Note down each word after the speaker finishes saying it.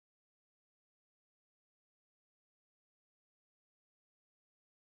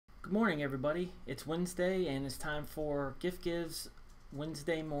Good morning, everybody. It's Wednesday, and it's time for GiFTgive's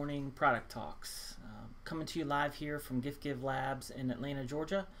Wednesday morning product talks. Coming to you live here from GiFTgive Labs in Atlanta,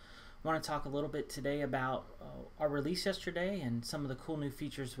 Georgia. I want to talk a little bit today about our release yesterday and some of the cool new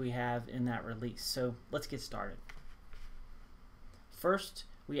features we have in that release. So let's get started. First,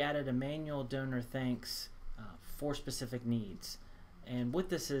 we added a manual donor thanks for specific needs. And what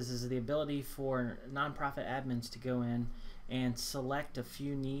this is the ability for nonprofit admins to go in and select a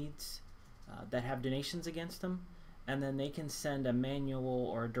few needs that have donations against them, and then they can send a manual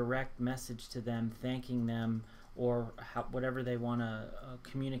or a direct message to them thanking them or whatever they want to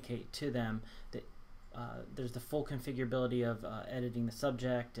communicate to them. There's the full configurability of editing the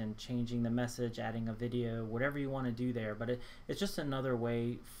subject and changing the message, adding a video, whatever you want to do there, but it's just another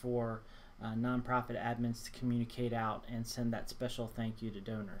way for nonprofit admins to communicate out and send that special thank you to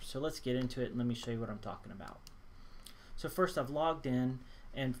donors. So let's get into it and let me show you what I'm talking about. So first, I've logged in,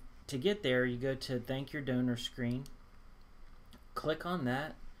 and to get there you go to thank your donor screen, click on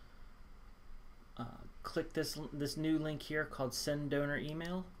that, click this new link here called send donor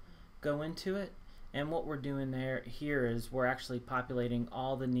email, go into it, and what we're doing here is we're actually populating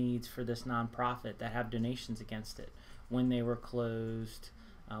all the needs for this nonprofit that have donations against it, when they were closed.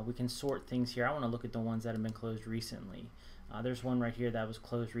 We can sort things here. I want to look at the ones that have been closed recently. There's one right here that was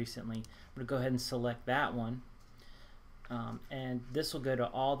closed recently. I'm going to go ahead and select that one. And this will go to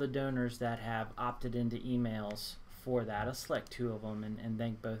all the donors that have opted into emails for that. I'll select two of them and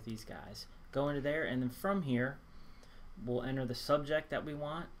thank both these guys. Go into there, and then from here we'll enter the subject that we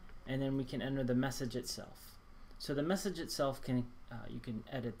want, and then we can enter the message itself. So the message itself can you can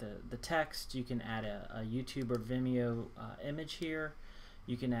edit the text, you can add a YouTube or Vimeo image here,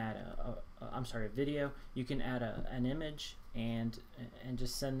 you can add a video, you can add an image, and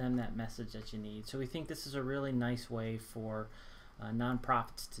just send them that message that you need. So we think this is a really nice way for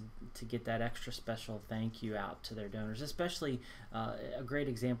nonprofits to get that extra special thank you out to their donors. Especially a great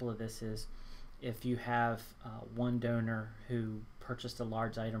example of this is if you have one donor who purchased a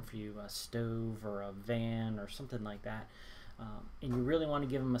large item for you, a stove or a van or something like that, and you really want to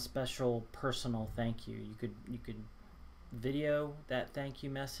give them a special personal thank you. You could video that thank you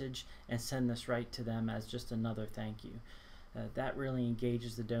message and send this right to them as just another thank you. That really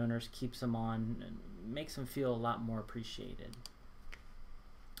engages the donors, keeps them on, and makes them feel a lot more appreciated.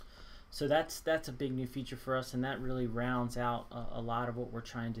 So that's a big new feature for us, and that really rounds out a lot of what we're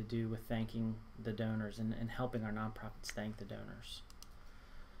trying to do with thanking the donors and helping our nonprofits thank the donors.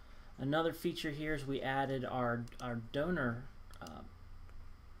 Another feature here is we added our donor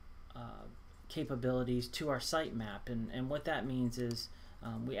capabilities to our sitemap, and what that means is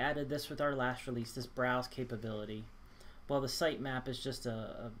we added this with our last release, this browse capability. Well, the sitemap is just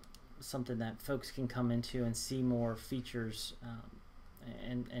something that folks can come into and see more features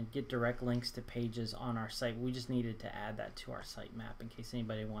and get direct links to pages on our site. We just needed to add that to our sitemap in case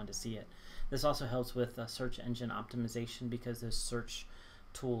anybody wanted to see it. This also helps with search engine optimization, because those search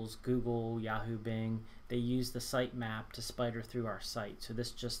tools, Google, Yahoo, Bing, they use the sitemap to spider through our site. So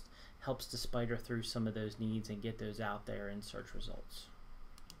this just helps to spider through some of those needs and get those out there in search results.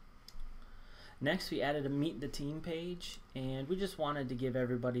 Next, we added a Meet the Team page, and we just wanted to give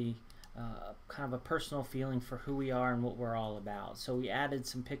everybody kind of a personal feeling for who we are and what we're all about. So we added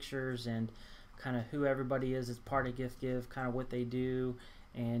some pictures and kind of who everybody is as part of GiFTgive, kind of what they do,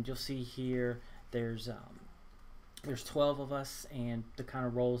 and you'll see here there's 12 of us and the kind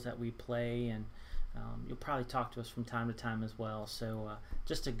of roles that we play, and you'll probably talk to us from time to time as well. So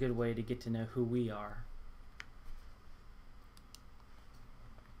just a good way to get to know who we are.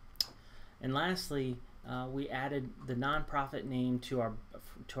 And lastly, we added the nonprofit name to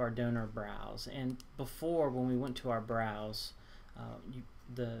our donor browse. And before, when we went to our browse,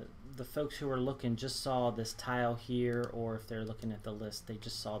 the folks who were looking just saw this tile here, or if they're looking at the list, they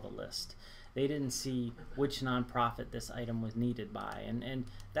just saw the list. They didn't see which nonprofit this item was needed by, and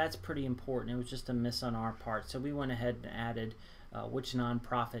that's pretty important. It was just a miss on our part, so we went ahead and added which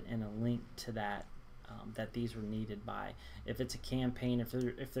nonprofit and a link to that that these were needed by. If it's a campaign,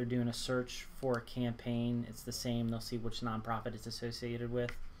 if they're doing a search for a campaign, it's the same. They'll see which nonprofit it's associated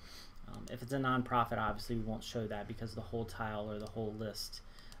with. If it's a nonprofit, obviously we won't show that because the whole tile or the whole list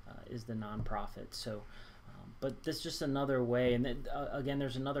is the nonprofit. So, but this is just another way. And then, again,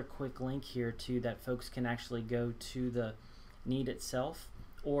 there's another quick link here too that folks can actually go to the need itself,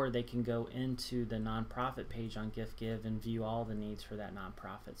 or they can go into the nonprofit page on GiFTgive and view all the needs for that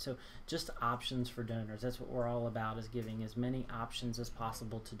nonprofit. So just options for donors. That's what we're all about, is giving as many options as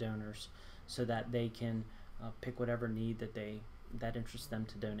possible to donors so that they can pick whatever need that interests them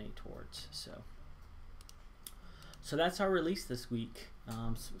to donate towards. So So that's our release this week.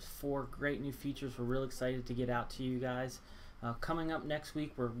 4 great new features we're real excited to get out to you guys. Coming up next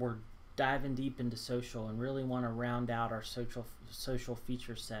week, we're diving deep into social and really want to round out our social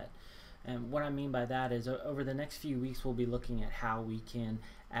feature set. And what I mean by that is over the next few weeks we'll be looking at how we can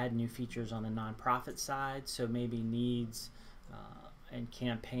add new features on the nonprofit side. So maybe needs and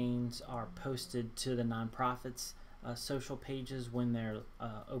campaigns are posted to the nonprofits' social pages when they're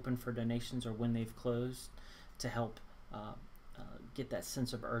open for donations or when they've closed, to help get that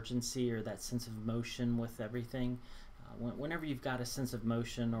sense of urgency or that sense of motion with everything. Whenever you've got a sense of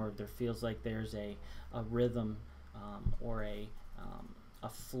motion, or there feels like there's a rhythm or a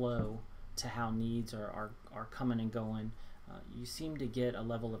flow to how needs are coming and going, you seem to get a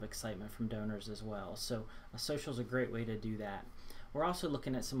level of excitement from donors as well. So social is a great way to do that. We're also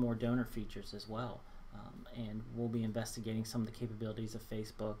looking at some more donor features as well, and we'll be investigating some of the capabilities of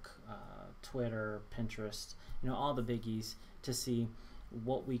Facebook, Twitter, Pinterest, all the biggies, to see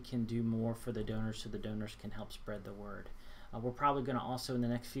what we can do more for the donors so the donors can help spread the word. We're probably going to also in the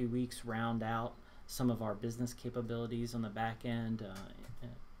next few weeks round out some of our business capabilities on the back end,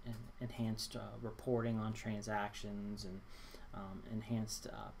 enhanced reporting on transactions, and enhanced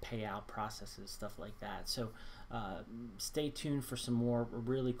payout processes, stuff like that. So stay tuned for some more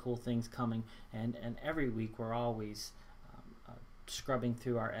really cool things coming, and every week we're always scrubbing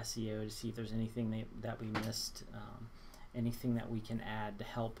through our SEO to see if there's anything that we missed, anything that we can add to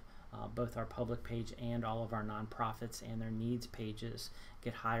help both our public page and all of our nonprofits and their needs pages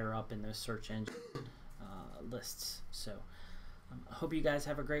get higher up in those search engine lists. So I hope you guys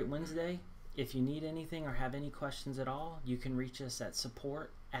have a great Wednesday. If you need anything or have any questions at all, you can reach us at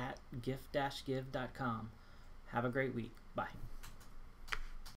support@gift-give.com. Have a great week. Bye.